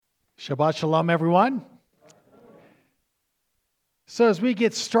Shabbat Shalom, everyone. So as we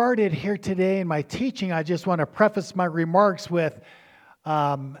get started here today in my teaching, I just want to preface my remarks with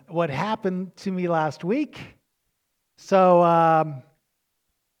what happened to me last week. So I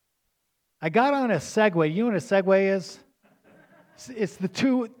got on a Segway. You know what a Segway is? It's the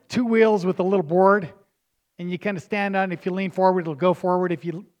two wheels with a little board, and you kind of stand on it. If you lean forward, it'll go forward. If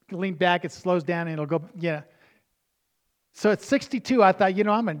you lean back, it slows down and it'll go, yeah. So at 62, I thought, I'm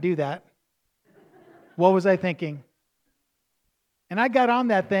going to do that. What was I thinking? And I got on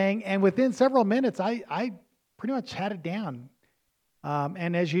that thing, and within several minutes, I pretty much had it down.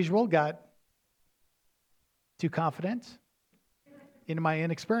 And as usual, got too confident in my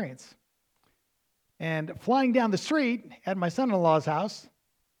inexperience. And flying down the street at my son-in-law's house,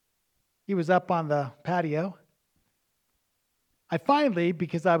 he was up on the patio. I finally,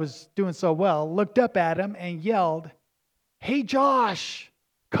 because I was doing so well, looked up at him and yelled, "Hey, Josh,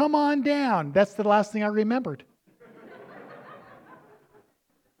 come on down." That's the last thing I remembered.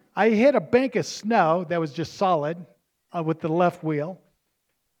 I hit a bank of snow that was just solid with the left wheel.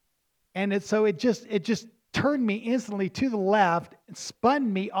 And it just turned me instantly to the left and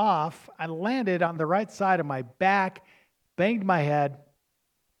spun me off. I landed on the right side of my back, banged my head.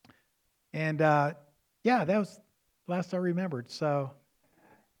 And that was the last I remembered. So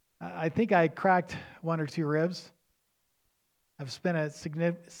I think I cracked one or two ribs. I've spent a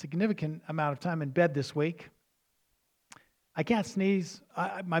significant amount of time in bed this week. I can't sneeze.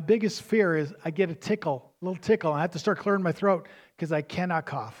 My biggest fear is I get a little tickle, and I have to start clearing my throat because I cannot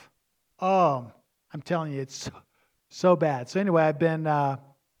cough. Oh, I'm telling you, it's so bad. So anyway, I've been a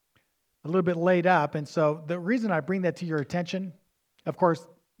little bit laid up, and so the reason I bring that to your attention, of course,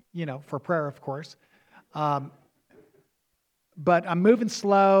 for prayer, of course, but I'm moving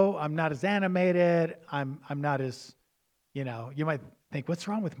slow. I'm not as animated. I'm not as you might think, what's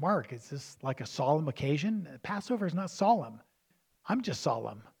wrong with Mark? Is this like a solemn occasion? Passover is not solemn. I'm just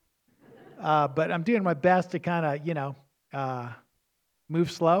solemn. But I'm doing my best to kind of, move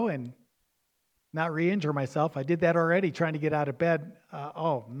slow and not re-injure myself. I did that already, trying to get out of bed.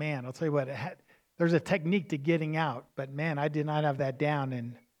 Oh, man, I'll tell you what, there's a technique to getting out. But, man, I did not have that down.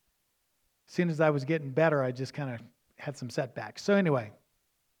 And as soon as I was getting better, I just kind of had some setbacks. So anyway,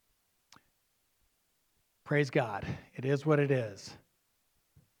 praise God. It is what it is.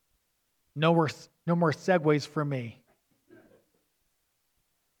 No more segues for me.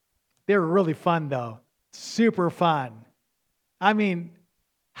 They were really fun, though. Super fun. I mean,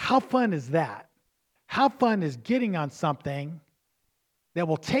 how fun is that? How fun is getting on something that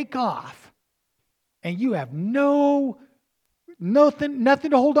will take off and you have nothing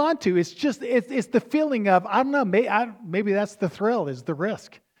to hold on to? It's just, it's the feeling of, I don't know, maybe that's the thrill, is the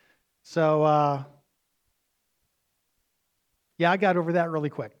risk. So, I got over that really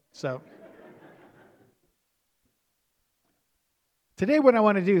quick. So today what I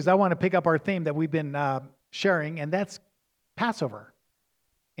want to do is I want to pick up our theme that we've been sharing, and that's Passover.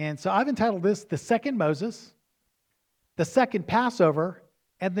 And so I've entitled this The Second Moses, The Second Passover,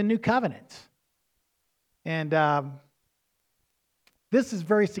 and the New Covenant. And this is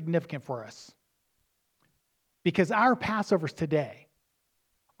very significant for us because our Passovers today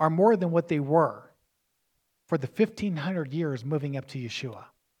are more than what they were for the 1,500 years moving up to Yeshua.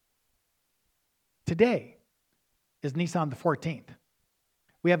 Today is Nisan the 14th.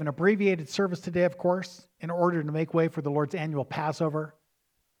 We have an abbreviated service today, of course, in order to make way for the Lord's annual Passover.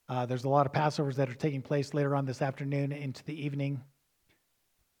 There's a lot of Passovers that are taking place later on this afternoon into the evening.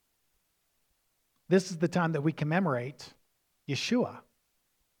 This is the time that we commemorate Yeshua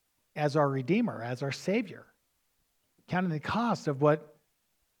as our Redeemer, as our Savior, counting the cost of what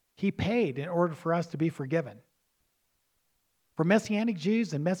He paid in order for us to be forgiven. For Messianic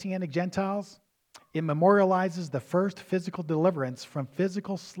Jews and Messianic Gentiles, it memorializes the first physical deliverance from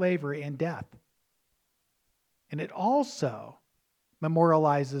physical slavery and death. And it also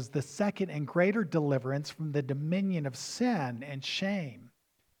memorializes the second and greater deliverance from the dominion of sin and shame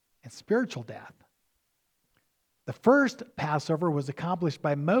and spiritual death. The first Passover was accomplished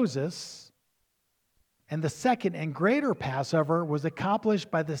by Moses, and the second and greater Passover was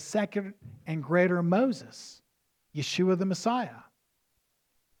accomplished by the second and greater Moses, Yeshua the Messiah.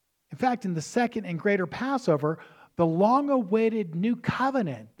 In fact, in the second and greater Passover, the long-awaited new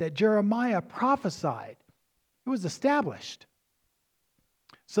covenant that Jeremiah prophesied, it was established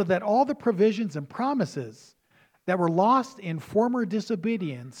so that all the provisions and promises that were lost in former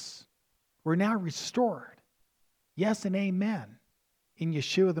disobedience were now restored. Yes and amen in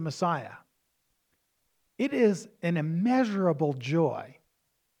Yeshua the Messiah. It is an immeasurable joy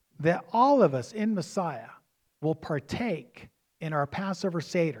that all of us in Messiah will partake in our Passover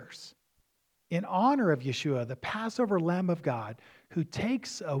Seders in honor of Yeshua, the Passover Lamb of God, who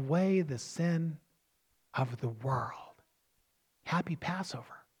takes away the sin of the world. Happy Passover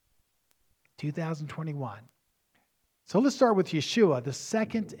 2021. So let's start with Yeshua, the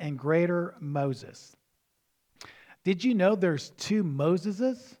second and greater Moses. Did you know there's two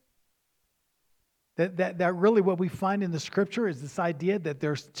Moseses? That really what we find in the scripture is this idea that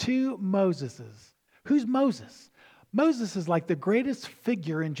there's two Moseses. Who's Moses? Moses is like the greatest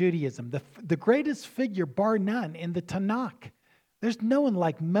figure in Judaism, the greatest figure, bar none, in the Tanakh. There's no one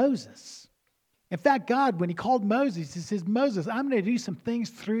like Moses. In fact, God, when he called Moses, he says, Moses, I'm going to do some things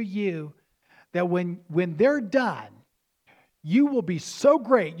through you that when they're done, you will be so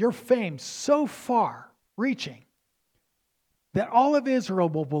great, your fame so far reaching, that all of Israel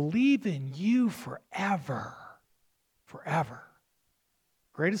will believe in you forever. Forever.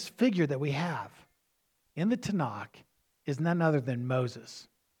 Greatest figure that we have in the Tanakh is none other than Moses.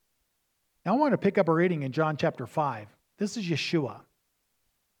 Now I want to pick up a reading in John chapter 5. This is Yeshua.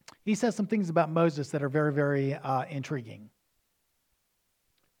 He says some things about Moses that are very, very intriguing.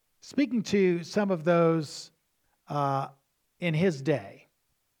 Speaking to some of those in his day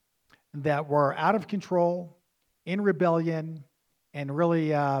that were out of control, in rebellion, and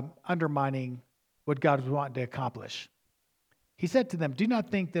really undermining what God was wanting to accomplish. He said to them, do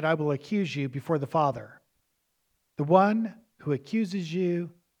not think that I will accuse you before the Father. The one who accuses you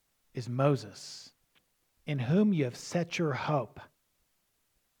is Moses, in whom you have set your hope.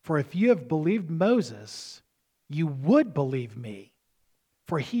 For if you have believed Moses, you would believe me,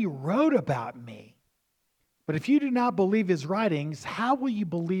 for he wrote about me. But if you do not believe his writings, how will you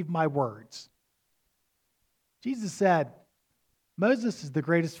believe my words? Jesus said, Moses is the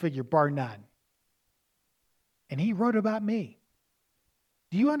greatest figure, bar none. And he wrote about me.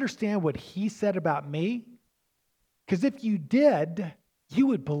 Do you understand what he said about me? Because if you did, you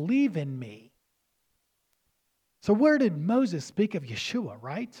would believe in me. So where did Moses speak of Yeshua,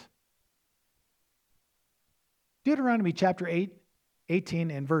 right? Deuteronomy chapter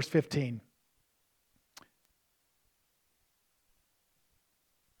 18 and verse 15.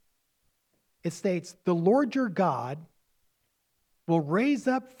 It states, the Lord your God will raise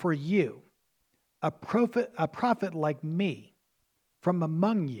up for you a prophet like me from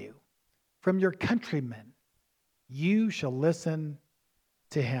among you, from your countrymen. You shall listen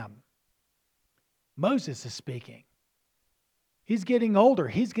to him. Moses is speaking. He's getting older.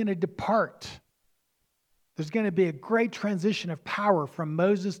 He's going to depart. There's going to be a great transition of power from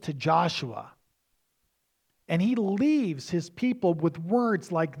Moses to Joshua. And he leaves his people with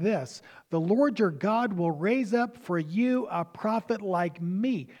words like this. The Lord your God will raise up for you a prophet like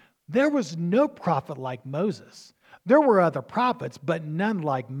me. There was no prophet like Moses. There were other prophets, but none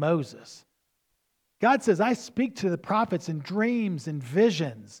like Moses. God says, I speak to the prophets in dreams and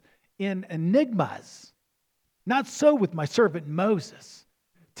visions, in enigmas. Not so with my servant Moses.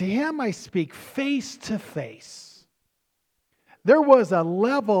 To him I speak face to face. There was a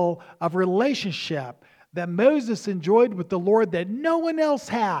level of relationship that Moses enjoyed with the Lord that no one else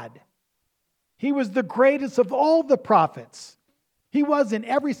had. He was the greatest of all the prophets. He was, in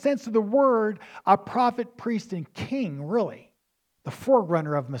every sense of the word, a prophet, priest, and king, really, the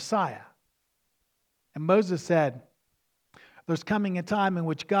forerunner of Messiah. And Moses said, there's coming a time in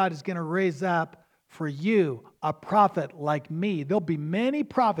which God is going to raise up for you a prophet like me. There'll be many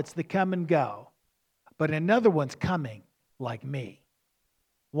prophets that come and go, but another one's coming like me.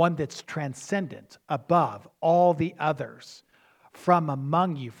 One that's transcendent above all the others, from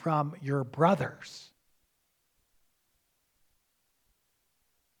among you, from your brothers.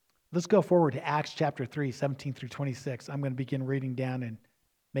 Let's go forward to Acts chapter 3, 17 through 26. I'm going to begin reading down and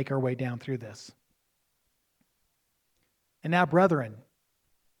make our way down through this. And now, brethren,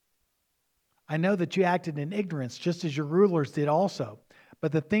 I know that you acted in ignorance, just as your rulers did also.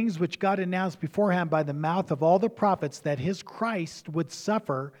 But the things which God announced beforehand by the mouth of all the prophets that his Christ would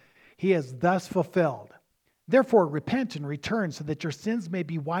suffer, he has thus fulfilled. Therefore, repent and return so that your sins may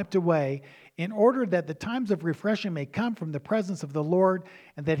be wiped away, in order that the times of refreshing may come from the presence of the Lord,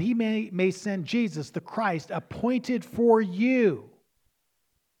 and that he may send Jesus, the Christ, appointed for you,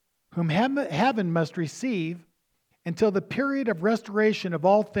 whom heaven must receive until the period of restoration of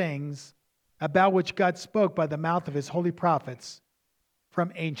all things, about which God spoke by the mouth of his holy prophets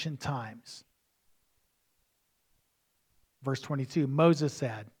from ancient times. Verse 22, Moses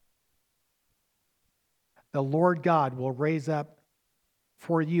said, the Lord God will raise up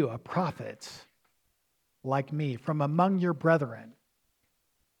for you a prophet like me from among your brethren.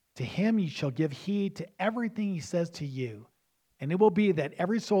 To him you shall give heed to everything he says to you, And it will be that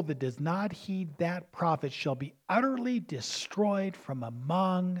every soul that does not heed that prophet shall be utterly destroyed from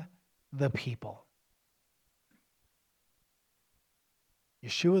among the people.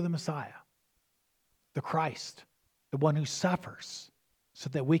 Yeshua the Messiah, the Christ, the one who suffers so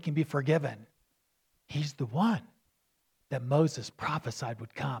that we can be forgiven. He's the one that Moses prophesied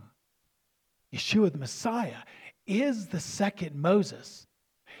would come. Yeshua the Messiah is the second Moses.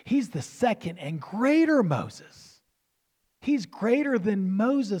 He's the second and greater Moses. He's greater than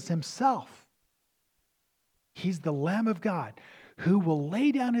Moses himself. He's the Lamb of God who will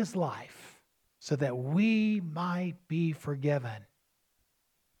lay down his life so that we might be forgiven.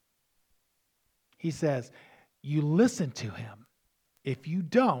 He says, you listen to him. If you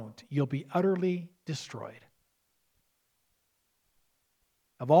don't, you'll be utterly destroyed.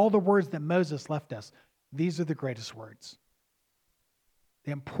 Of all the words that Moses left us, these are the greatest words.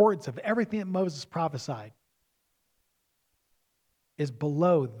 The importance of everything that Moses prophesied is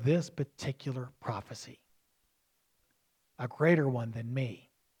below this particular prophecy. A greater one than me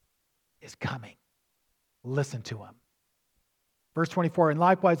is coming. Listen to him. Verse 24, and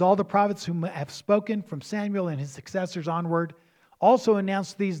likewise all the prophets whom have spoken from Samuel and his successors onward also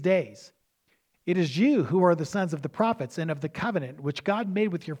announced these days. It is you who are the sons of the prophets and of the covenant which God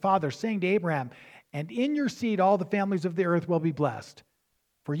made with your fathers, saying to Abraham, and in your seed all the families of the earth will be blessed.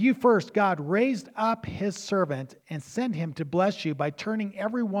 For you first God raised up his servant and sent him to bless you by turning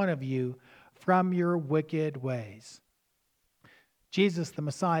every one of you from your wicked ways. Jesus the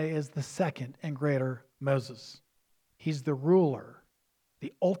Messiah is the second and greater Moses. He's the ruler,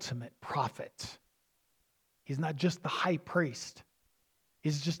 the ultimate prophet. He's not just the high priest.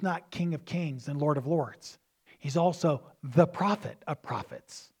 He's just not King of Kings and Lord of Lords. He's also the prophet of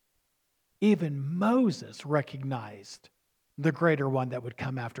prophets. Even Moses recognized the greater one that would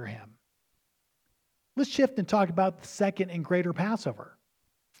come after him. Let's shift and talk about the second and greater Passover.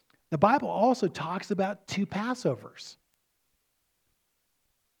 The Bible also talks about two Passovers.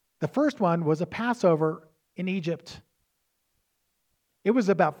 The first one was a Passover in Egypt. It was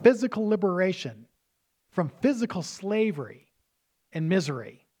about physical liberation from physical slavery and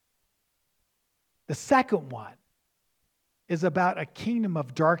misery. The second one is about a kingdom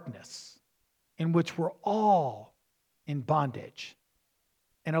of darkness in which we're all in bondage,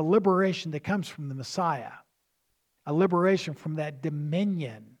 and a liberation that comes from the Messiah, a liberation from that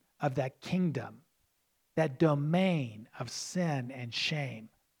dominion of that kingdom, that domain of sin and shame.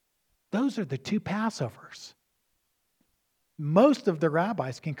 Those are the two Passovers. Most of the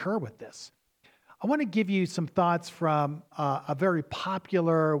rabbis concur with this. I want to give you some thoughts from a very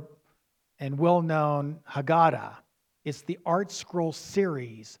popular and well-known Haggadah. It's the Art Scroll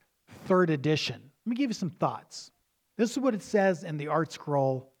series, 3rd edition. Let me give you some thoughts. This is what it says in the Art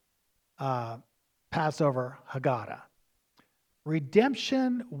Scroll Passover Haggadah.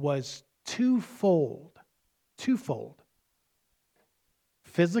 Redemption was twofold.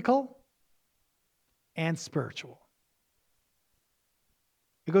 Physical and spiritual.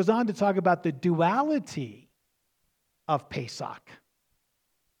 It goes on to talk about the duality of Pesach.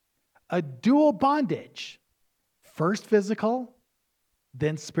 A dual bondage, first physical,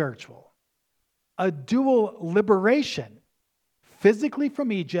 then spiritual. A dual liberation, physically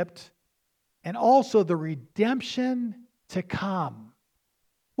from Egypt, and also the redemption to come.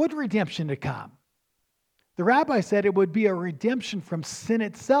 What redemption to come? The rabbi said it would be a redemption from sin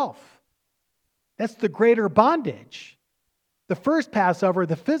itself. That's the greater bondage. The first Passover,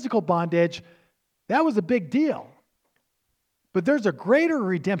 the physical bondage, that was a big deal. But there's a greater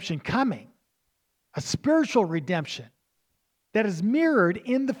redemption coming, a spiritual redemption that is mirrored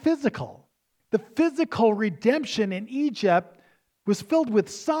in the physical. The physical redemption in Egypt was filled with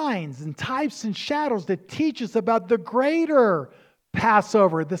signs and types and shadows that teach us about the greater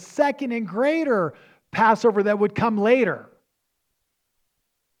Passover, the second and greater Passover that would come later.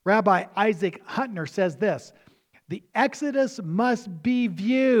 Rabbi Isaac Huntner says this, the Exodus must be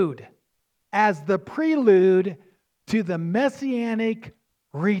viewed as the prelude to the messianic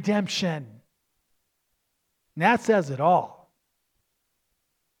redemption. And that says it all.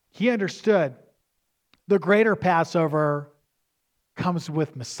 He understood the greater Passover comes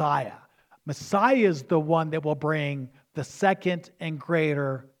with Messiah. Messiah is the one that will bring the second and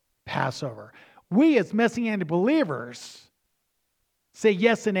greater Passover. We as Messianic believers say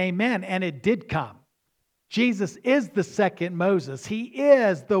yes and amen, and it did come. Jesus is the second Moses. He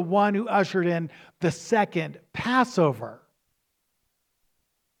is the one who ushered in the second Passover.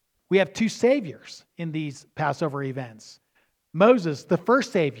 We have two saviors in these Passover events. Moses, the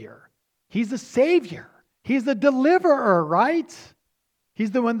first savior. He's a savior. He's a deliverer, right?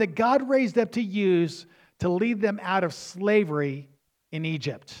 He's the one that God raised up to use to lead them out of slavery in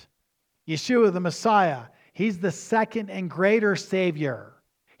Egypt. Yeshua, the Messiah, he's the second and greater Savior.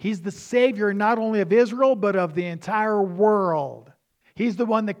 He's the Savior not only of Israel, but of the entire world. He's the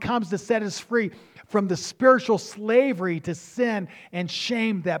one that comes to set us free from the spiritual slavery to sin and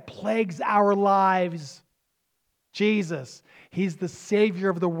shame that plagues our lives. Jesus, he's the Savior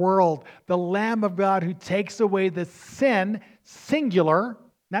of the world, the Lamb of God who takes away the sin, singular,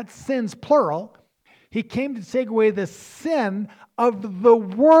 not sins, plural. He came to take away the sin of the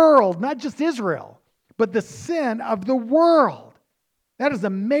world, not just Israel, but the sin of the world. That is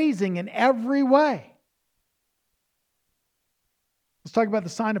amazing in every way. Let's talk about the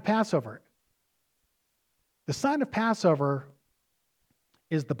sign of Passover. The sign of Passover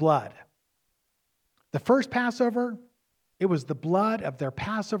is the blood. The first Passover, it was the blood of their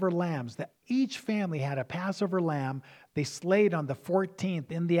Passover lambs. That each family had a Passover lamb. They slayed on the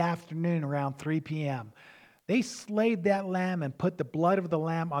 14th in the afternoon around 3 p.m. They slayed that lamb and put the blood of the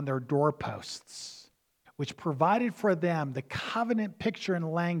lamb on their doorposts, which provided for them the covenant picture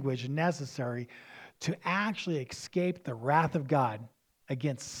and language necessary to actually escape the wrath of God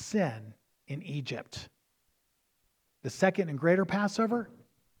against sin in Egypt. The second and greater Passover,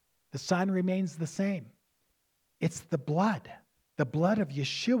 the sign remains the same. It's the blood of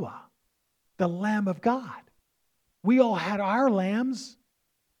Yeshua, the Lamb of God. We all had our lambs.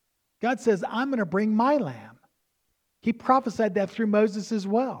 God says, I'm going to bring my lamb. He prophesied that through Moses as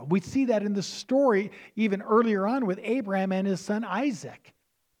well. We see that in the story even earlier on with Abraham and his son Isaac.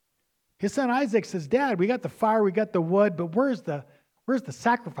 His son Isaac says, Dad, we got the fire, we got the wood, but where's the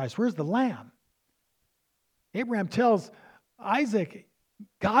sacrifice? Where's the lamb? Abraham tells Isaac,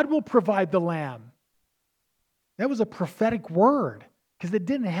 God will provide the lamb. That was a prophetic word because it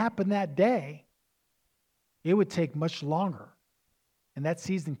didn't happen that day. It would take much longer. And that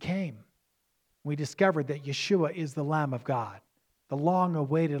season came. We discovered that Yeshua is the Lamb of God, the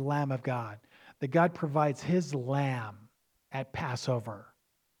long-awaited Lamb of God, that God provides his lamb at Passover.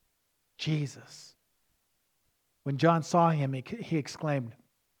 Jesus. When John saw him, he exclaimed,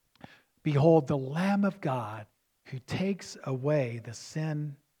 Behold, the Lamb of God who takes away the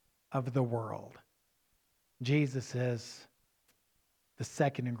sin of the world. Jesus is the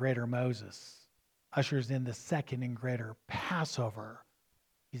second and greater Moses, ushers in the second and greater Passover.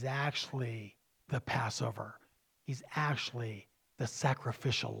 He's actually the Passover. He's actually the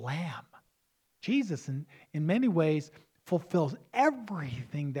sacrificial lamb. Jesus, in many ways, fulfills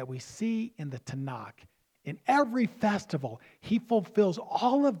everything that we see in the Tanakh. In every festival, he fulfills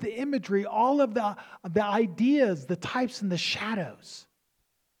all of the imagery, all of the ideas, the types and the shadows.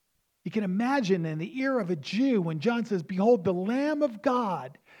 You can imagine in the ear of a Jew when John says, Behold, the Lamb of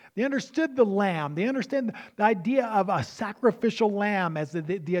God. They understood the lamb. They understand the idea of a sacrificial lamb as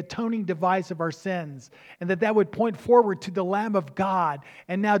the atoning device of our sins, and that would point forward to the Lamb of God.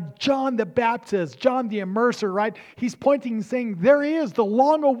 And now John the Baptist, John the Immerser, right? He's pointing and saying, there he is, the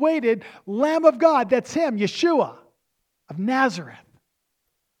long-awaited Lamb of God. That's him, Yeshua of Nazareth.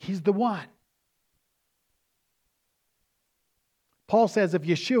 He's the one. Paul says of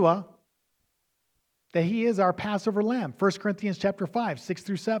Yeshua that he is our Passover lamb. 1 Corinthians chapter 5, 6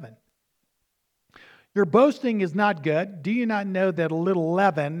 through 7. Your boasting is not good. Do you not know that a little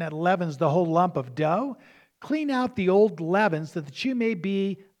leaven, that leavens the whole lump of dough? Clean out the old leaven so that you may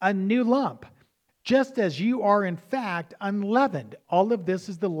be a new lump, just as you are in fact unleavened. All of this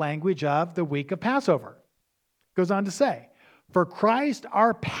is the language of the week of Passover. Goes on to say, for Christ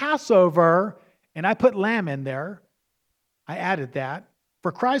our Passover, and I put lamb in there, I added that.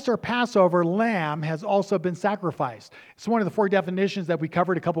 For Christ our Passover lamb has also been sacrificed. It's one of the 4 definitions that we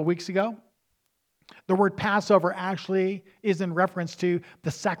covered a couple weeks ago. The word Passover actually is in reference to the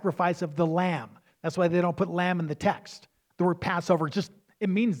sacrifice of the lamb. That's why they don't put lamb in the text. The word Passover it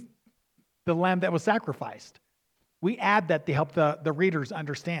means the lamb that was sacrificed. We add that to help the readers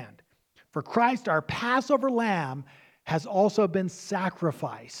understand. For Christ our Passover lamb has also been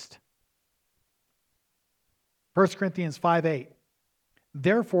sacrificed. 1 Corinthians 5:8.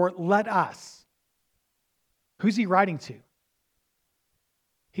 Therefore, let us. Who's he writing to?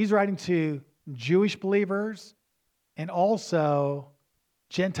 He's writing to Jewish believers and also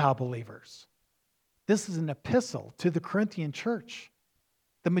Gentile believers. This is an epistle to the Corinthian church.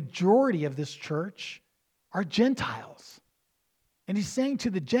 The majority of this church are Gentiles. And he's saying to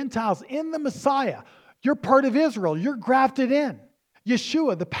the Gentiles in the Messiah, you're part of Israel. You're grafted in.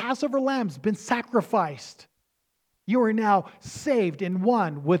 Yeshua, the Passover lamb, has been sacrificed. You are now saved in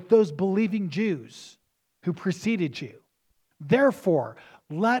one with those believing Jews who preceded you. Therefore,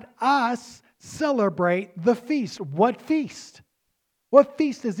 let us celebrate the feast. What feast? What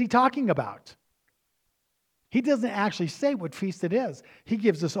feast is he talking about? He doesn't actually say what feast it is. He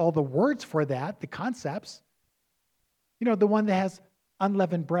gives us all the words for that, the concepts. You know, the one that has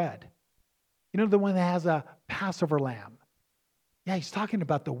unleavened bread. You know, the one that has a Passover lamb. Yeah, he's talking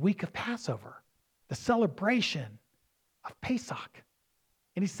about the week of Passover, the celebration of Pesach.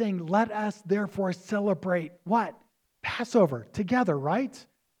 And he's saying, let us therefore celebrate what? Passover together, right?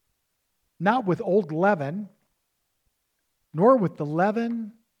 Not with old leaven, nor with the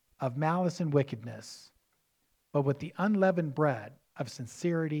leaven of malice and wickedness, but with the unleavened bread of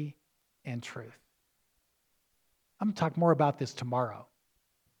sincerity and truth. I'm going to talk more about this tomorrow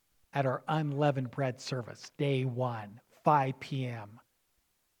at our unleavened bread service, day 1, 5 p.m.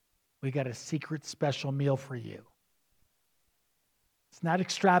 We got a secret special meal for you. It's not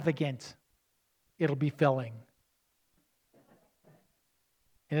extravagant. It'll be filling.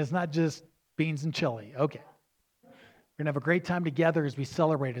 And it's not just beans and chili. Okay. We're going to have a great time together as we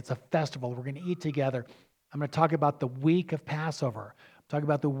celebrate. It's a festival. We're going to eat together. I'm going to talk about the week of Passover. Talk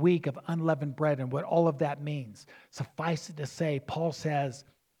about the week of unleavened bread and what all of that means. Suffice it to say, Paul says,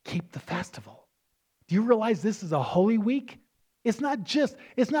 keep the festival. Do you realize this is a holy week? It's not just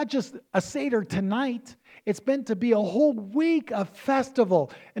a Seder tonight. It's meant to be a whole week of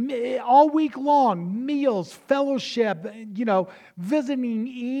festival. All week long, meals, fellowship, visiting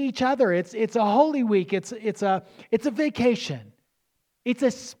each other. It's a holy week. It's a vacation. It's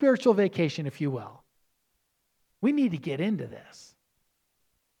a spiritual vacation, if you will. We need to get into this.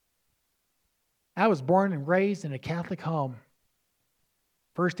 I was born and raised in a Catholic home.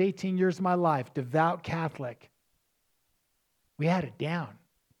 First 18 years of my life, devout Catholic. We had it down.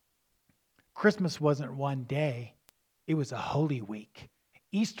 Christmas wasn't one day. It was a holy week.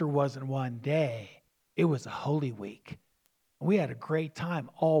 Easter wasn't one day. It was a holy week. We had a great time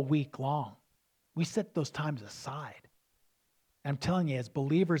all week long. We set those times aside. I'm telling you, as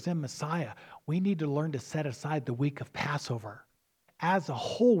believers in Messiah, we need to learn to set aside the week of Passover as a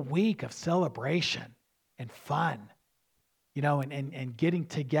whole week of celebration and fun, and getting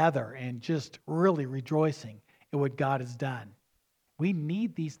together and just really rejoicing in what God has done. We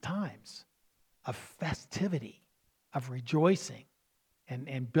need these times of festivity, of rejoicing,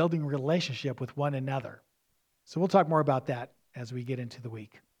 and building relationship with one another. So we'll talk more about that as we get into the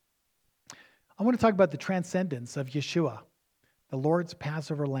week. I want to talk about the transcendence of Yeshua, the Lord's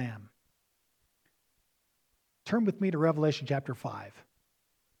Passover Lamb. Turn with me to Revelation chapter 5.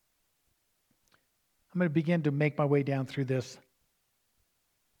 I'm going to begin to make my way down through this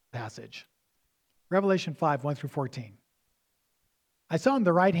passage. Revelation 5, 1 through 14. I saw on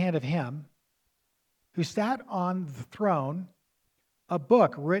the right hand of him who sat on the throne a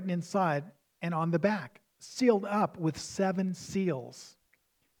book written inside and on the back, sealed up with 7 seals.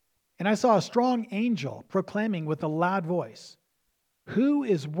 And I saw a strong angel proclaiming with a loud voice, "Who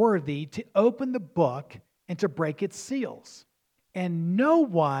is worthy to open the book and to break its seals?" And no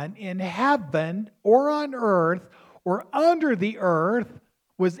one in heaven or on earth or under the earth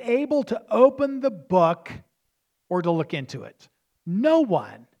was able to open the book or to look into it. No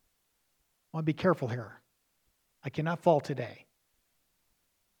one. I want to be careful here. I cannot fall today.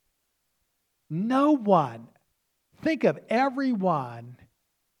 No one. Think of everyone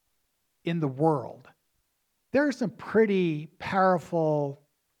in the world. There are some pretty powerful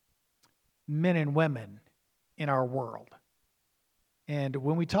men and women in our world. And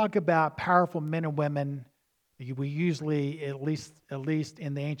when we talk about powerful men and women, we usually, at least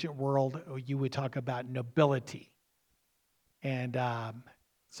in the ancient world, you would talk about nobility and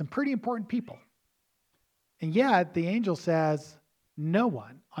some pretty important people. And yet, the angel says no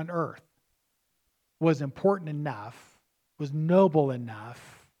one on earth was important enough, was noble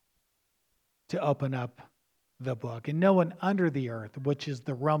enough to open up the book. And no one under the earth, which is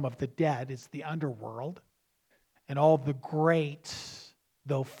the realm of the dead, is the underworld, and all the great,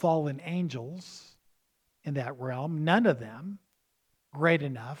 though fallen angels in that realm, none of them great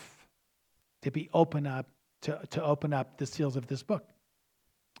enough to be open up to open up the seals of this book.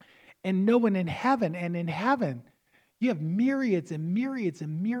 And no one in heaven, you have myriads and myriads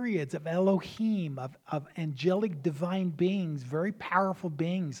and myriads of Elohim, of angelic divine beings, very powerful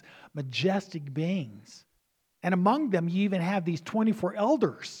beings, majestic beings. And among them, you even have these 24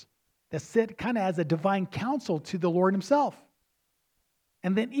 elders that sit kind of as a divine counsel to the Lord himself.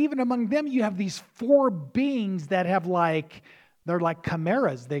 And then even among them, you have these 4 beings that have they're like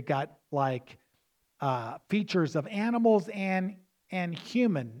chimeras. They got features of animals and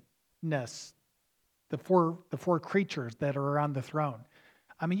humanness. The four creatures that are around the throne.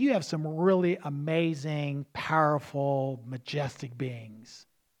 I mean, you have some really amazing, powerful, majestic beings.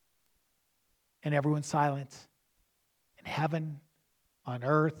 And everyone's silent in heaven, on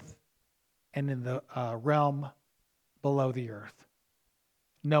earth, and in the realm below the earth.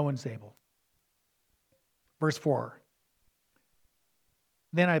 No one's able. Verse 4.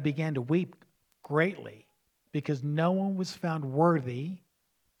 Then I began to weep greatly because no one was found worthy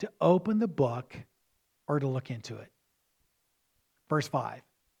to open the book or to look into it. Verse 5.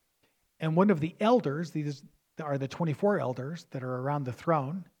 And one of the elders, these are the 24 elders that are around the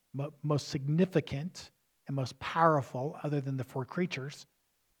throne, most significant and most powerful other than the four creatures.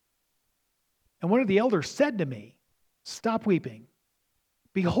 And one of the elders said to me, "Stop weeping.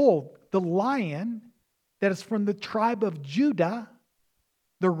 Behold, the lion that is from the tribe of Judah,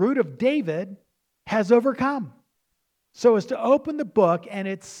 the root of David, has overcome, so as to open the book and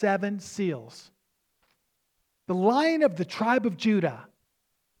its 7 seals." The Lion of the tribe of Judah,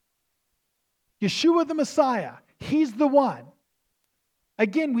 Yeshua the Messiah, he's the one.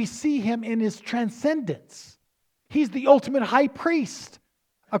 Again, we see him in his transcendence. He's the ultimate high priest,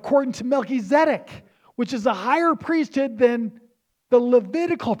 according to Melchizedek, which is a higher priesthood than the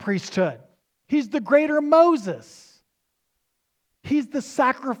Levitical priesthood. He's the greater Moses. He's the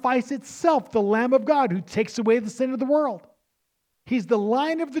sacrifice itself, the Lamb of God who takes away the sin of the world. He's the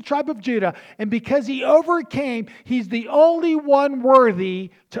Lion of the tribe of Judah, and because he overcame, he's the only one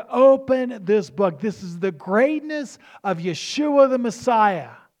worthy to open this book. This is the greatness of Yeshua the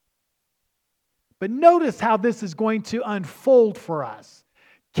Messiah. But notice how this is going to unfold for us.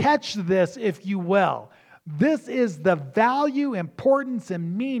 Catch this, if you will. This is the value, importance,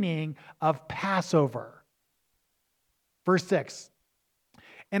 and meaning of Passover. Verse 6.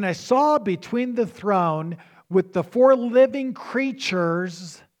 And I saw between the throne with the 4 living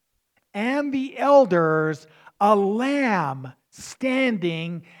creatures and the elders a lamb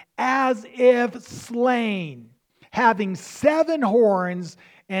standing as if slain, having 7 horns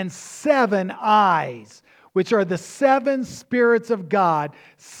and 7 eyes, which are the 7 spirits of God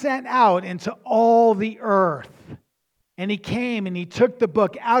sent out into all the earth. And he came and he took the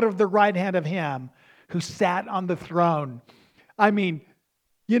book out of the right hand of him who sat on the throne. I mean,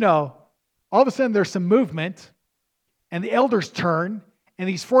 all of a sudden there's some movement, and the elders turn, and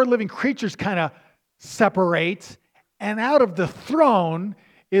these 4 living creatures kind of separate, and out of the throne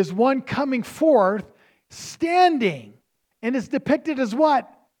is one coming forth, standing. And it's depicted as what?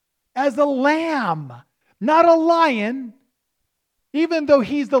 As a lamb, not a lion. Even though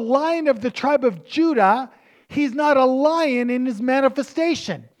he's the Lion of the tribe of Judah, he's not a lion in his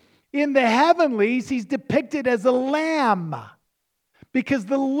manifestation. In the heavenlies, he's depicted as a lamb, because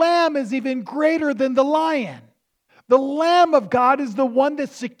the lamb is even greater than the lion. The Lamb of God is the one that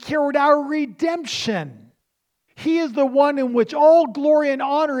secured our redemption. He is the one in which all glory and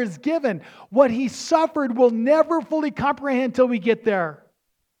honor is given. What he suffered we'll never fully comprehend till we get there.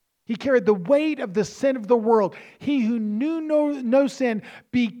 He carried the weight of the sin of the world. He who knew no sin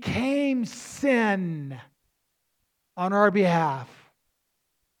became sin on our behalf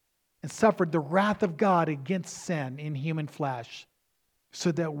and suffered the wrath of God against sin in human flesh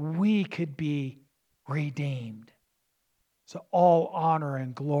so that we could be redeemed. So all honor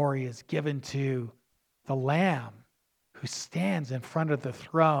and glory is given to the Lamb who stands in front of the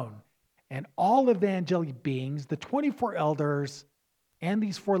throne. And all of the angelic beings, the 24 elders, and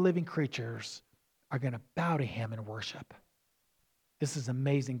these 4 living creatures are going to bow to him in worship. This is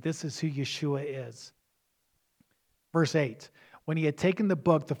amazing. This is who Yeshua is. Verse 8. When he had taken the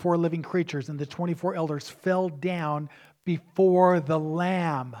book, the 4 living creatures and the 24 elders fell down before the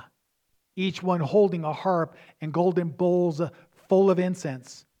Lamb, each one holding a harp and golden bowls full of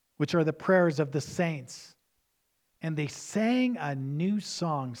incense, which are the prayers of the saints. And they sang a new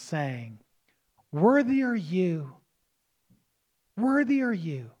song, saying, worthy are you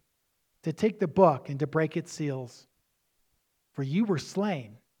to take the book and to break its seals. For you were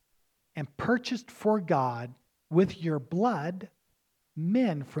slain and purchased for God with your blood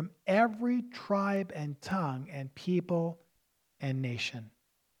men from every tribe and tongue and people and nation.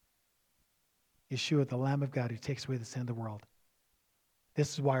 Yeshua, the Lamb of God who takes away the sin of the world.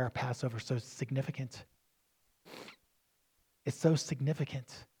 This is why our Passover is so significant. It's so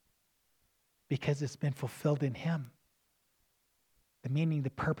significant because it's been fulfilled in him. The meaning, the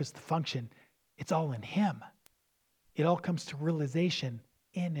purpose, the function, it's all in him. It all comes to realization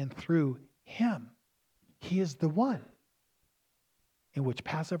in and through him. He is the one in which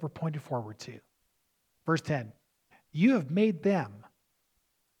Passover pointed forward to. Verse 10, you have made them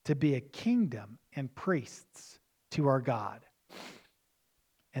to be a kingdom and priests to our God,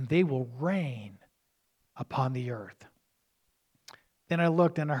 and they will reign upon the earth. Then I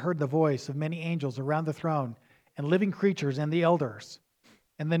looked and I heard the voice of many angels around the throne and living creatures and the elders.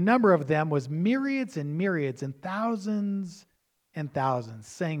 And the number of them was myriads and myriads and thousands and thousands,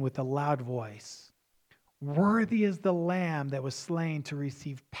 saying with a loud voice, "Worthy is the Lamb that was slain to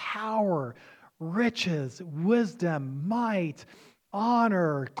receive power, riches, wisdom, might,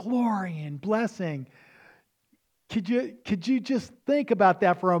 honor, glory, and blessing." Could you just think about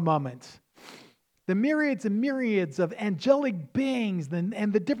that for a moment? The myriads and myriads of angelic beings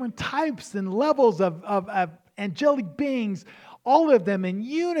and the different types and levels of angelic beings, all of them in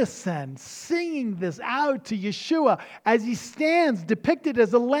unison, singing this out to Yeshua as he stands depicted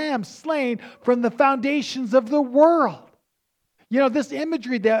as a lamb slain from the foundations of the world. You know, this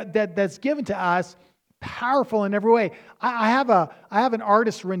imagery that's given to us, powerful in every way. I have an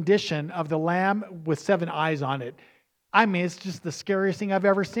artist's rendition of the lamb with 7 eyes on it. I mean, it's just the scariest thing I've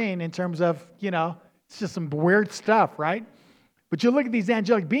ever seen in terms of, it's just some weird stuff, right? But you look at these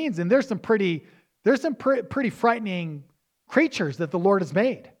angelic beings, and there's some pretty frightening creatures that the Lord has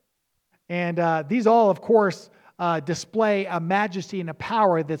made. And these all, of course, display a majesty and a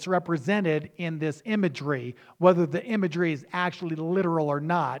power that's represented in this imagery. Whether the imagery is actually literal or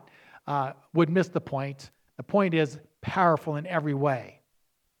not would miss the point. The point is powerful in every way.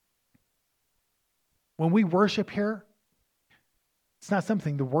 When we worship here, it's not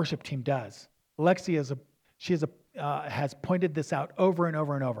something the worship team does. Alexia has pointed this out over and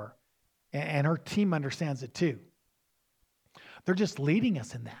over and over, and her team understands it too. They're just leading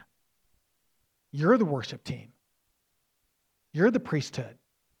us in that. You're the worship team. You're the priesthood.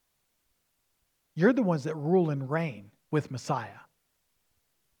 You're the ones that rule and reign with Messiah.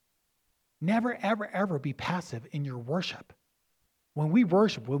 Never, ever, ever be passive in your worship. When we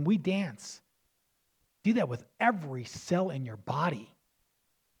worship, when we dance, do that with every cell in your body.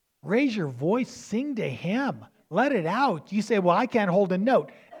 Raise your voice, sing to Him. Let it out. You say, well, I can't hold a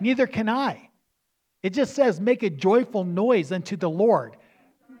note. Neither can I. It just says, make a joyful noise unto the Lord.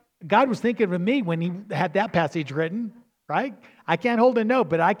 God was thinking of me when He had that passage written, right? I can't hold a note,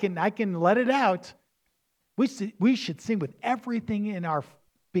 but I can let it out. We should sing with everything in our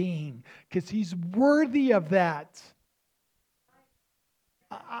being because He's worthy of that.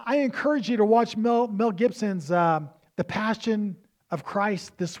 I encourage you to watch Mel Gibson's The Passion of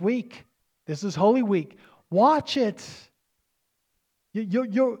Christ this week. This is Holy Week. Watch it.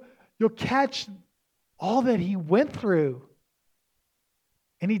 You'll catch all that He went through.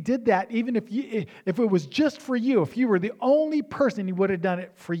 And He did that even if it was just for you. If you were the only person, He would have done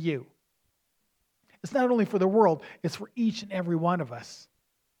it for you. It's not only for the world, it's for each and every one of us.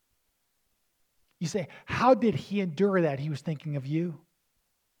 You say, how did He endure that? He was thinking of you.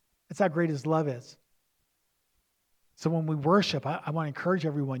 That's how great His love is. So when we worship, I want to encourage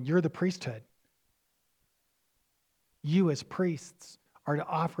everyone, you're the priesthood. You as priests are to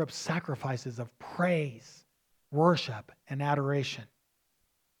offer up sacrifices of praise, worship, and adoration.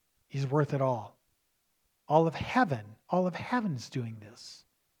 He's worth it all. All of heaven is doing this.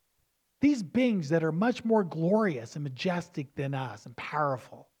 These beings that are much more glorious and majestic than us and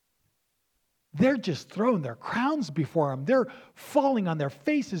powerful, they're just throwing their crowns before Him. They're falling on their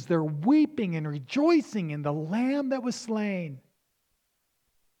faces. They're weeping and rejoicing in the Lamb that was slain.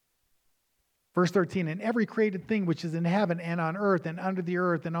 Verse 13, and every created thing which is in heaven and on earth and under the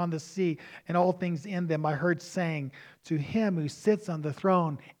earth and on the sea and all things in them, I heard saying, to Him who sits on the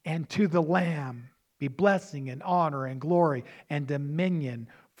throne and to the Lamb be blessing and honor and glory and dominion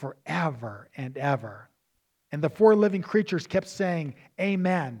forever and ever. And the 4 living creatures kept saying,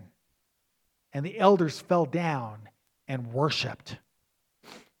 Amen. And the elders fell down and worshiped.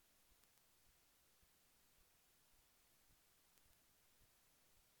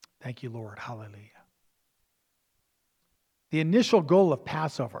 Thank you, Lord. Hallelujah. The initial goal of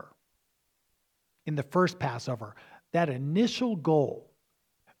Passover, in the first Passover, that initial goal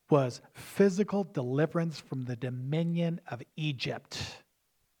was physical deliverance from the dominion of Egypt,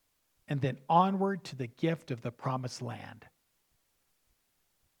 and then onward to the gift of the promised land.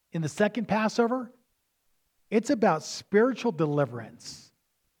 In the second Passover, it's about spiritual deliverance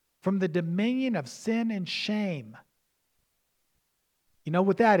from the dominion of sin and shame. You know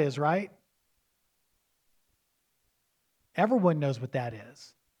what that is, right? Everyone knows what that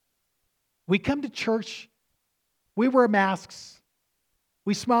is. We come to church, we wear masks,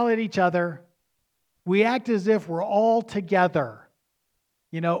 we smile at each other, we act as if we're all together,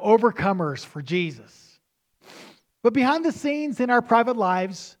 overcomers for Jesus. But behind the scenes in our private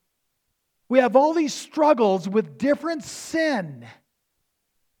lives, we have all these struggles with different sin,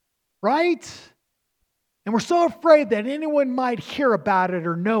 right? And we're so afraid that anyone might hear about it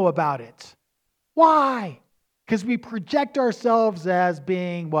or know about it. Why? Because we project ourselves as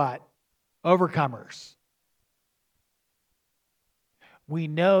being what? Overcomers. We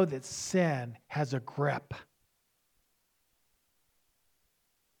know that sin has a grip.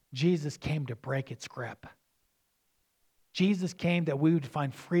 Jesus came to break its grip. Jesus came that we would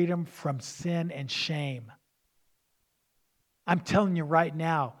find freedom from sin and shame. I'm telling you right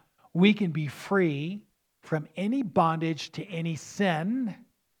now, we can be free from any bondage to any sin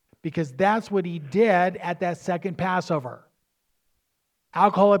because that's what he did at that second Passover.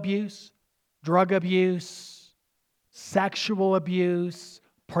 Alcohol abuse, drug abuse, sexual abuse,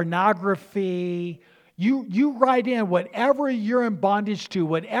 pornography. You write in whatever you're in bondage to,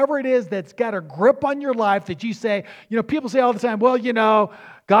 whatever it is that's got a grip on your life that you say, people say all the time, well,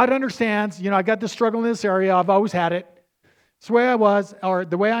 God understands, I got this struggle in this area. I've always had it. It's the way I was, or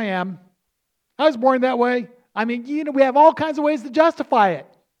the way I am. I was born that way. We have all kinds of ways to justify it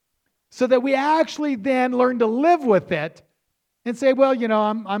so that we actually then learn to live with it and say, well,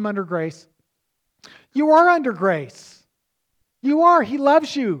 I'm under grace. You are under grace. You are. He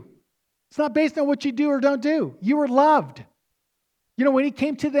loves you. It's not based on what you do or don't do. You were loved. When he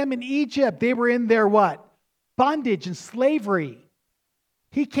came to them in Egypt, they were in their what? Bondage and slavery.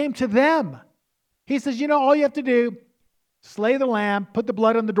 He came to them. He says, all you have to do, slay the lamb, put the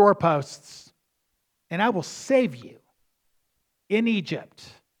blood on the doorposts, and I will save you in Egypt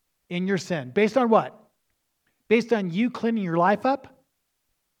in your sin. Based on what? Based on you cleaning your life up?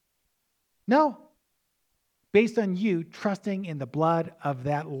 No. Based on you trusting in the blood of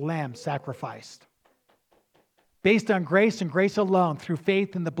that lamb sacrificed. Based on grace and grace alone, through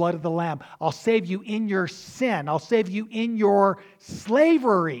faith in the blood of the lamb. I'll save you in your sin. I'll save you in your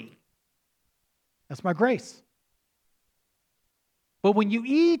slavery. That's my grace. But when you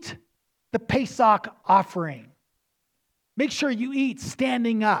eat the Pesach offering, make sure you eat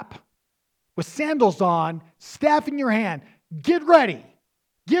standing up with sandals on, staff in your hand. Get ready.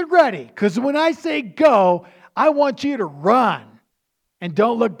 Get ready. Because when I say go, I want you to run and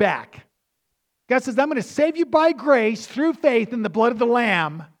don't look back. God says, I'm going to save you by grace through faith in the blood of the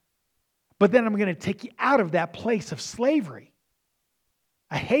Lamb, but then I'm going to take you out of that place of slavery.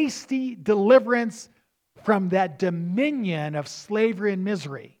 A hasty deliverance from that dominion of slavery and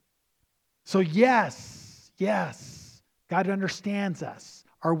misery. So yes, God understands us,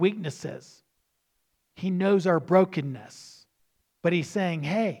 our weaknesses. He knows our brokenness. But he's saying,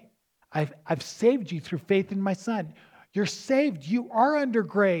 hey, I've saved you through faith in my Son. You're saved. You are under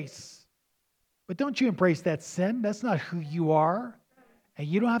grace. But don't you embrace that sin. That's not who you are. And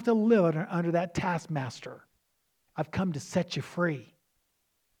you don't have to live under that taskmaster. I've come to set you free.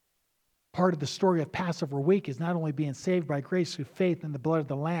 Part of the story of Passover week is not only being saved by grace through faith in the blood of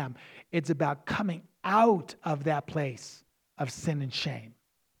the Lamb, it's about coming out of that place of sin and shame.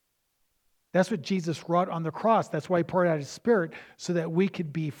 That's what Jesus wrought on the cross. That's why he poured out his Spirit, so that we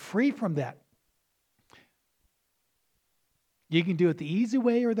could be free from that. You can do it the easy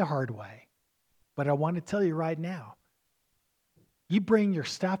way or the hard way. But I want to tell you right now, you bring your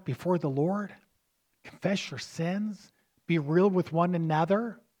stuff before the Lord, confess your sins, be real with one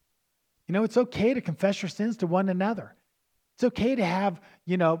another. It's okay to confess your sins to one another. It's okay to have,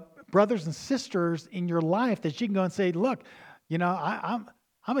 brothers and sisters in your life that you can go and say, look,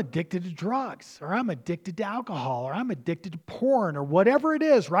 I'm addicted to drugs, or I'm addicted to alcohol, or I'm addicted to porn, or whatever it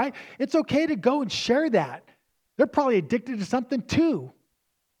is, right? It's okay to go and share that. They're probably addicted to something too.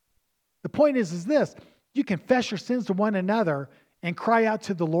 The point is this: you confess your sins to one another and cry out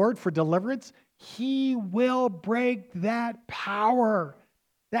to the Lord for deliverance. He will break that power,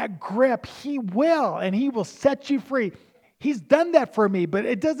 that grip. He will, and he will set you free. He's done that for me, but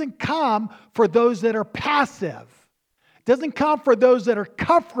it doesn't come for those that are passive. It doesn't come for those that are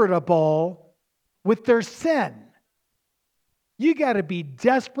comfortable with their sin. You got to be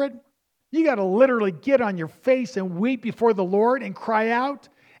desperate. You got to literally get on your face and weep before the Lord and cry out.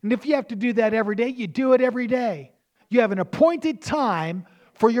 And if you have to do that every day, you do it every day. You have an appointed time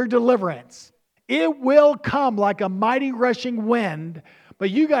for your deliverance. It will come like a mighty rushing wind,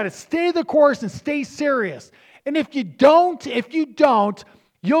 but you got to stay the course and stay serious. And if you don't,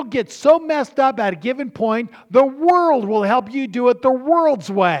 you'll get so messed up at a given point, the world will help you do it the world's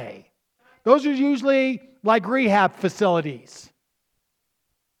way. Those are usually like rehab facilities.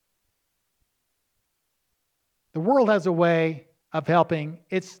 The world has a way of helping.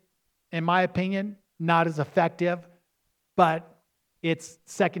 It's, in my opinion, not as effective, but it's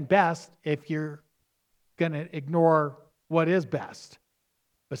second best if you're going to ignore what is best.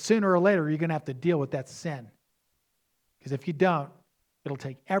 But sooner or later, you're going to have to deal with that sin. Because if you don't, it'll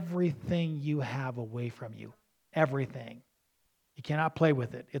take everything you have away from you. Everything. You cannot play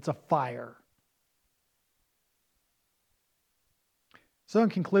with it. It's a fire. So in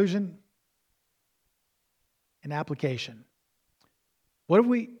conclusion, an application. What have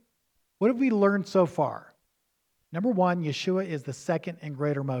we learned so far? Number one, Yeshua is the second and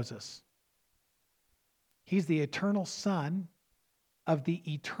greater Moses. He's the eternal Son of the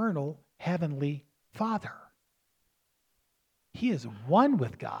eternal heavenly Father. He is one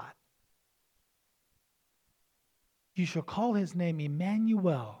with God. You shall call his name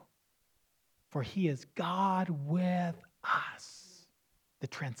Emmanuel, for he is God with us, the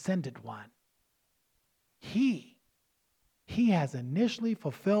transcendent one. He has initially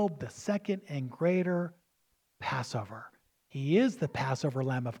fulfilled the second and greater Passover. He is the Passover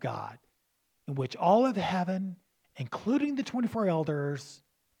Lamb of God, in which all of heaven, including the 24 elders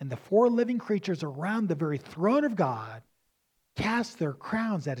and the 4 living creatures around the very throne of God, cast their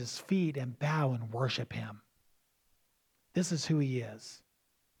crowns at his feet and bow and worship him. This is who he is.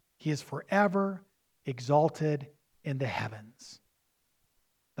 He is forever exalted in the heavens.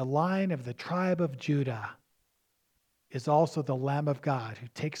 The Lion of the tribe of Judah is also the Lamb of God who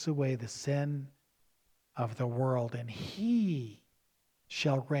takes away the sin of the world, and he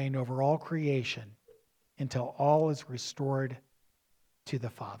shall reign over all creation until all is restored to the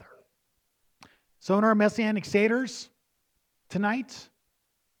Father. So in our Messianic Seders tonight,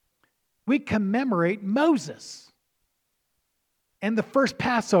 we commemorate Moses and the first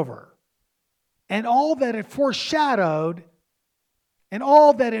Passover and all that it foreshadowed and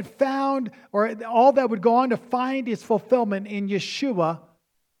all that it found, or all that would go on to find its fulfillment in Yeshua,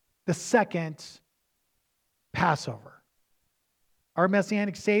 the second Passover. Our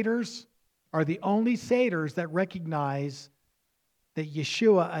Messianic Seders are the only Seders that recognize that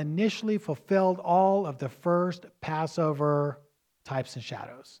Yeshua initially fulfilled all of the first Passover types and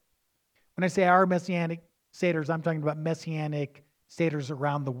shadows. When I say our Messianic Seders, I'm talking about Messianic Seders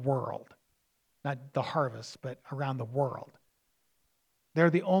around the world. Not the harvest, but around the world. They're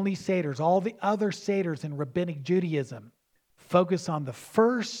the only Seders. All the other Seders in Rabbinic Judaism focus on the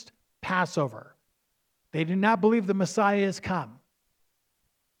first Passover. They do not believe the Messiah has come.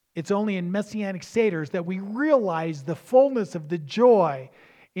 It's only in Messianic Seders that we realize the fullness of the joy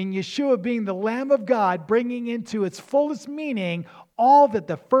in Yeshua being the Lamb of God, bringing into its fullest meaning all that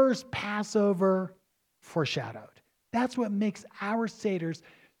the first Passover foreshadowed. That's what makes our Seders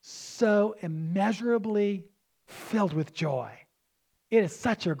so immeasurably filled with joy. It is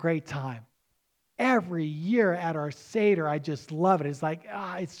such a great time. Every year at our Seder, I just love it.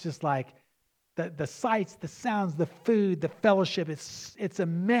 It's just like the sights, the sounds, the food, the fellowship. It's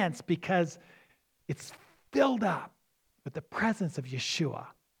immense because it's filled up with the presence of Yeshua,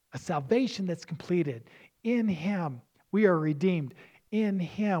 a salvation that's completed. In him, we are redeemed. In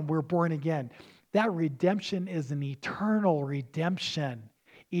him, we're born again. That redemption is an eternal redemption.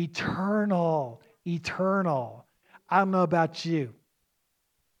 Eternal. I don't know about you.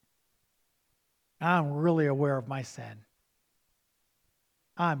 I'm really aware of my sin.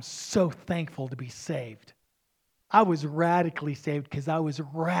 I'm so thankful to be saved. I was radically saved because I was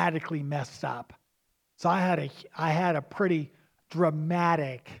radically messed up. So I had a pretty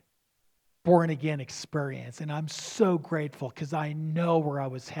dramatic born-again experience, and I'm so grateful because I know where I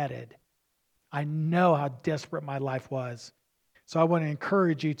was headed. I know how desperate my life was. So I want to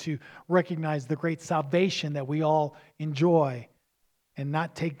encourage you to recognize the great salvation that we all enjoy and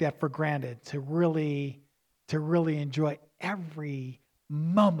not take that for granted, to really enjoy every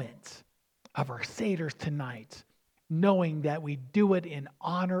moment of our Seders tonight, knowing that we do it in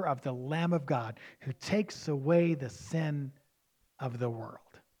honor of the Lamb of God who takes away the sin of the world.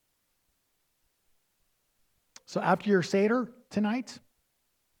 So after your Seder tonight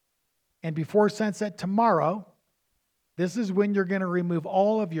and before sunset tomorrow, this is when you're going to remove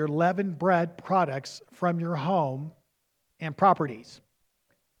all of your leavened bread products from your home and properties.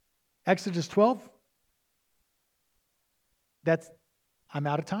 Exodus 12. I'm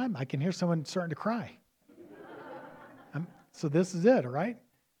out of time. I can hear someone starting to cry. So this is it, all right? It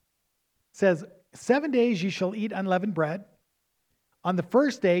says, 7 days you shall eat unleavened bread. On the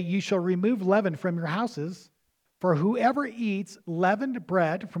first day you shall remove leaven from your houses. For whoever eats leavened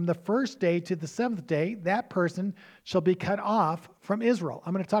bread from the first day to the 7th day, that person shall be cut off from Israel.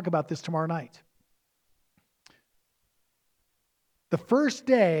 I'm going to talk about this tomorrow night. The first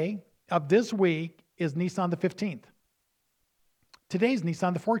day of this week is Nisan the 15th. Today's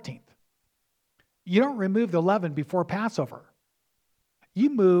Nisan the 14th. You don't remove the leaven before Passover. You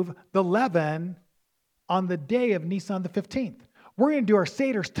move the leaven on the day of Nisan the 15th. We're going to do our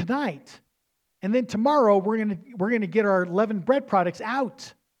Seders tonight. And then tomorrow we're going to get our leavened bread products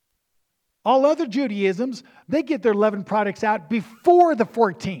out. All other Judaisms, they get their leavened products out before the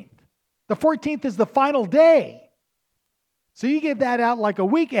 14th. The 14th is the final day. So you get that out like a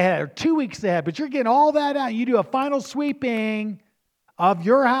week ahead or 2 weeks ahead, but you're getting all that out. You do a final sweeping of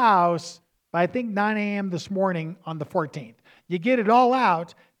your house by I think 9 a.m. this morning on the 14th. You get it all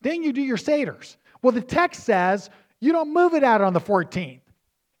out, then you do your seders. Well, the text says you don't move it out on the 14th.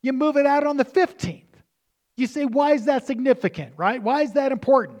 You move it out on the 15th. You say, why is that significant, right? Why is that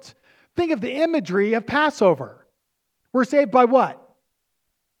important? Think of the imagery of Passover. We're saved by what?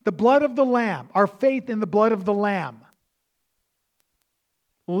 The blood of the Lamb, our faith in the blood of the Lamb.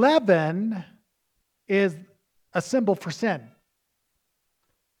 Leaven is a symbol for sin.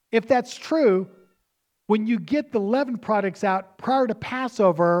 If that's true, when you get the leaven products out prior to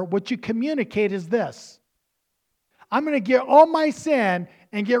Passover, what you communicate is this: I'm going to get all my sin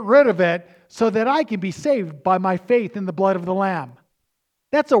and get rid of it so that I can be saved by my faith in the blood of the Lamb.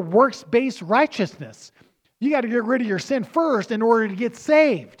 That's a works-based righteousness. You got to get rid of your sin first in order to get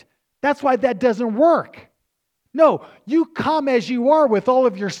saved. That's why that doesn't work. No, you come as you are with all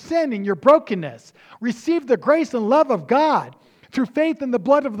of your sin and your brokenness. Receive the grace and love of God. Through faith in the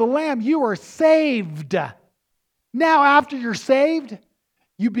blood of the Lamb, you are saved. Now, after you're saved,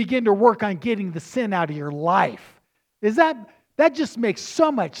 you begin to work on getting the sin out of your life. That just makes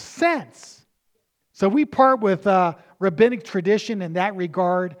so much sense. So we part with rabbinic tradition in that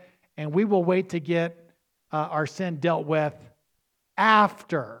regard, and we will wait to get our sin dealt with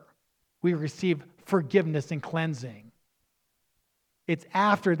after we receive forgiveness and cleansing. It's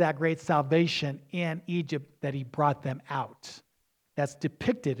after that great salvation in Egypt that he brought them out. That's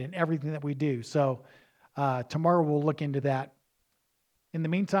depicted in everything that we do. So tomorrow we'll look into that. In the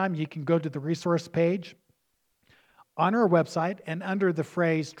meantime, you can go to the resource page on our website, and under the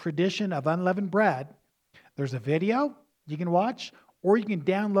phrase Tradition of Unleavened Bread, there's a video you can watch, or you can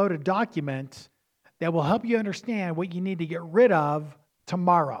download a document that will help you understand what you need to get rid of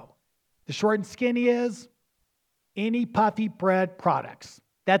tomorrow. The short and skinny is any puffy bread products.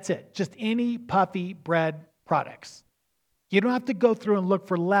 That's it. Just any puffy bread products. You don't have to go through and look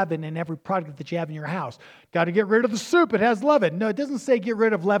for leaven in every product that you have in your house. Got to get rid of the soup. It has leaven. No, it doesn't say get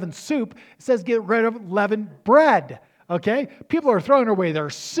rid of leavened soup. It says get rid of leavened bread. Okay? People are throwing away their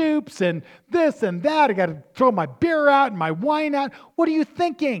soups and this and that. I got to throw my beer out and my wine out. What are you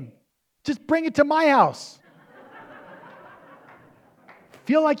thinking? Just bring it to my house.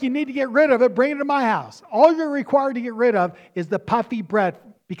 Feel like you need to get rid of it, bring it to my house. All you're required to get rid of is the puffy bread,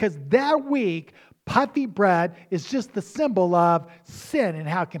 because that week, puffy bread is just the symbol of sin and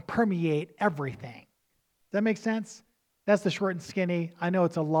how it can permeate everything. Does that make sense? That's the short and skinny. I know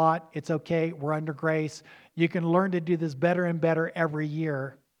it's a lot. It's okay. We're under grace. You can learn to do this better and better every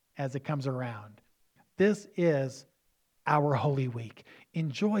year as it comes around. This is our Holy Week.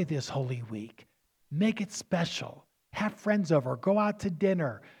 Enjoy this Holy Week. Make it special. Have friends over. Go out to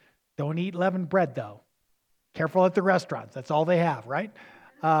dinner. Don't eat leavened bread, though. Careful at the restaurants. That's all they have, right?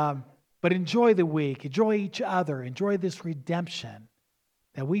 But enjoy the week. Enjoy each other. Enjoy this redemption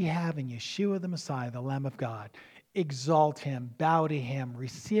that we have in Yeshua the Messiah, the Lamb of God. Exalt him. Bow to him.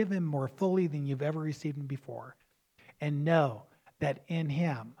 Receive him more fully than you've ever received him before. And know that in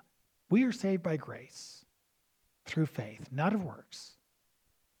him we are saved by grace through faith, not of works,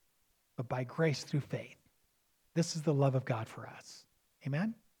 but by grace through faith. This is the love of God for us.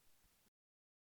 Amen?